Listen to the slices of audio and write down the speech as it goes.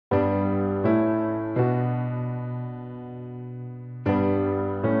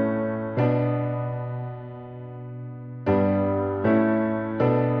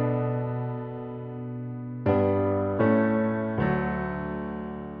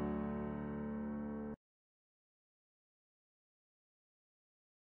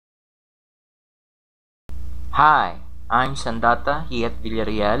Hi, I'm Sandata here at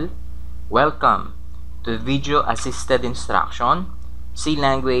Villarreal. Welcome to Video Assisted Instruction C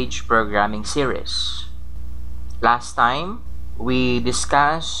Language Programming Series. Last time, we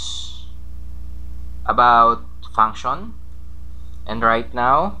discussed about function, and right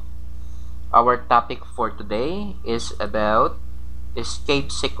now, our topic for today is about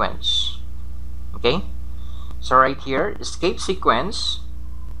escape sequence. Okay? So right here, escape sequence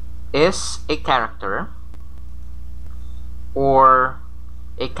is a character or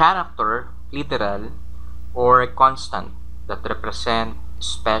a character literal or a constant that represent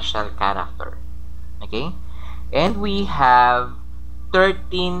special character. Okay, and we have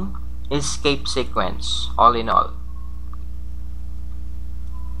 13 escape sequence all in all.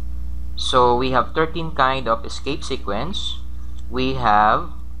 So we have 13 kind of escape sequence. We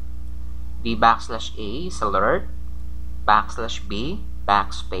have the \a is alert, \b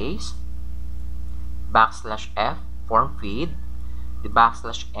backspace, \f form feed, the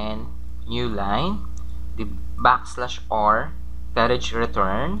 \n new line, the \r carriage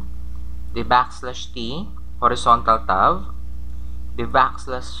return, the \t horizontal tab, the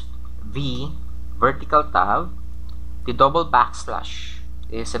 \v vertical tab, the double backslash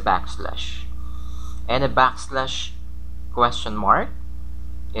is a backslash, and a question mark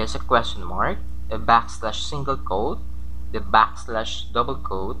is a question mark, a single quote, the double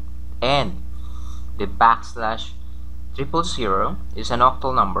quote, and the \000 is an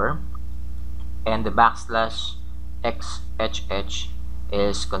octal number, and the \xhh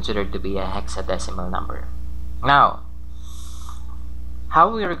is considered to be a hexadecimal number. Now, how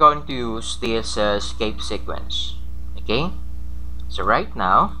we are going to use this escape sequence? Okay, so right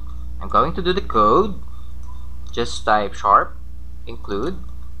now I'm going to do the code. Just type sharp include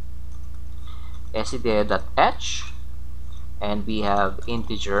std.h, and we have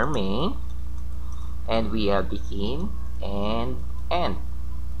integer main, and we have begin and end.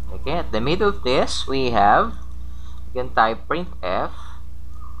 Okay, at the middle of this we have, you can type printf,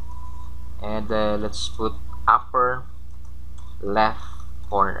 and let's put upper left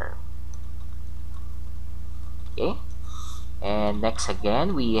corner. Okay, and next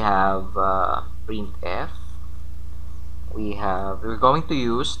again we have printf. We're going to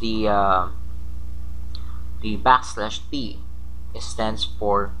use the \t. It stands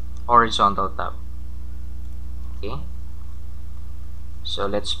for horizontal tab. Okay, so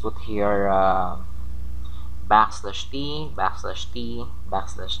let's put here \t, \t, \t,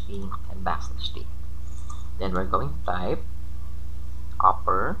 and \t. Then we're going to type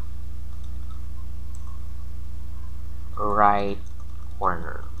upper right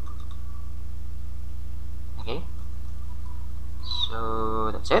corner. Okay,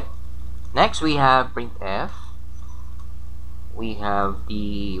 so that's it. Next we have printf.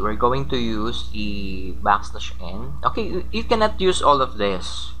 We're going to use the \n. Okay, you cannot use all of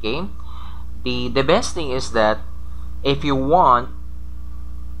this. Okay, the best thing is that if you want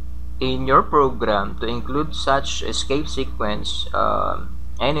in your program to include such escape sequence,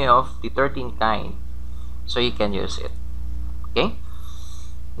 any of the 13 kind, so you can use it. Okay,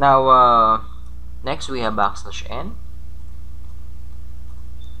 now next we have \n.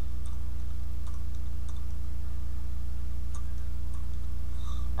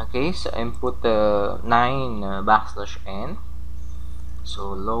 Okay, so input 9 \n,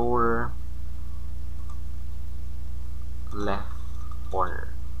 so lower left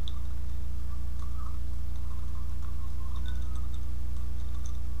corner.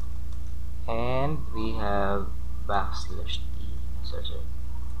 And we have \t, \t,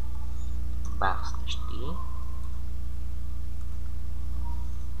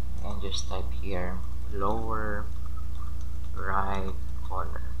 and just type here lower right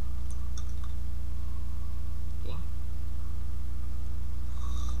corner. Okay,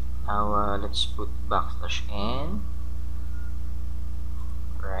 now let's put \n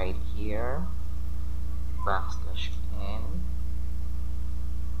right here, \n.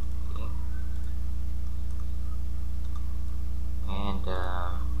 Okay, and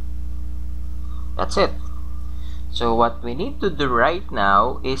that's it. So what we need to do right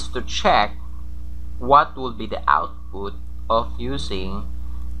now is to check what will be the output of using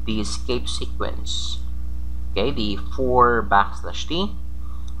the escape sequence. Okay, the 4 \t,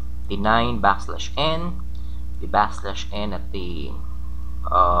 the 9 \n, the \n at the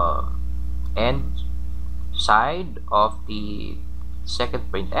end side of the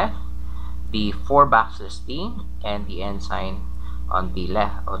second printf, the 4 \t, and the end sign on the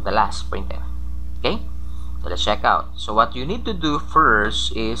left of the last printf. Okay, so let's check out. So what you need to do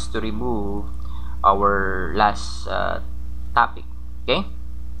first is to remove our last topic. Okay,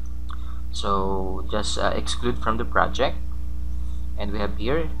 So just exclude from the project, and we have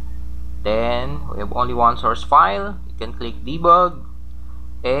here. Then we have only one source file. You can click debug,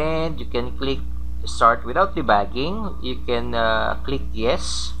 and you can click start without debugging. You can click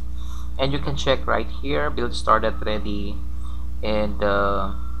yes, and you can check right here, build started ready, and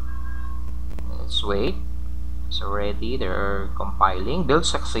let's wait. It's already, they're compiling. Build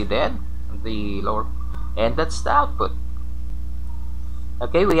succeeded, the lower, and that's the output.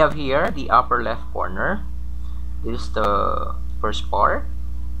 Okay, we have here the upper left corner. This is the first part.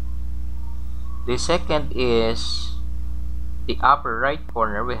 The second is the upper right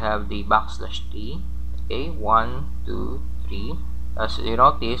corner. We have the \t. Okay, 1, 2, 3. As you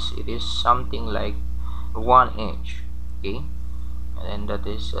notice, it is something like 1 inch. Okay, and that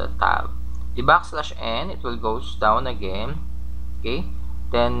is a tab. The \n, it will goes down again. Okay,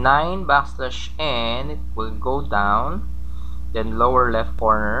 then 9 \n, it will go down. Then lower left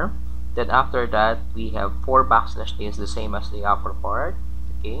corner. Then after that, we have 4 \t is the same as the upper part.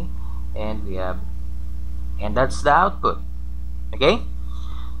 Okay, and we have, and that's the output. Okay,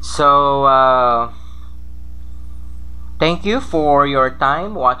 so thank you for your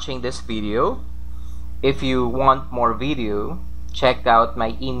time watching this video. If you want more video, check out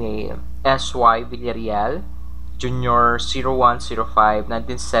my email syvillarreal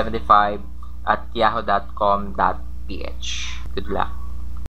junior01051975 @yahoo.com.ph. Good luck.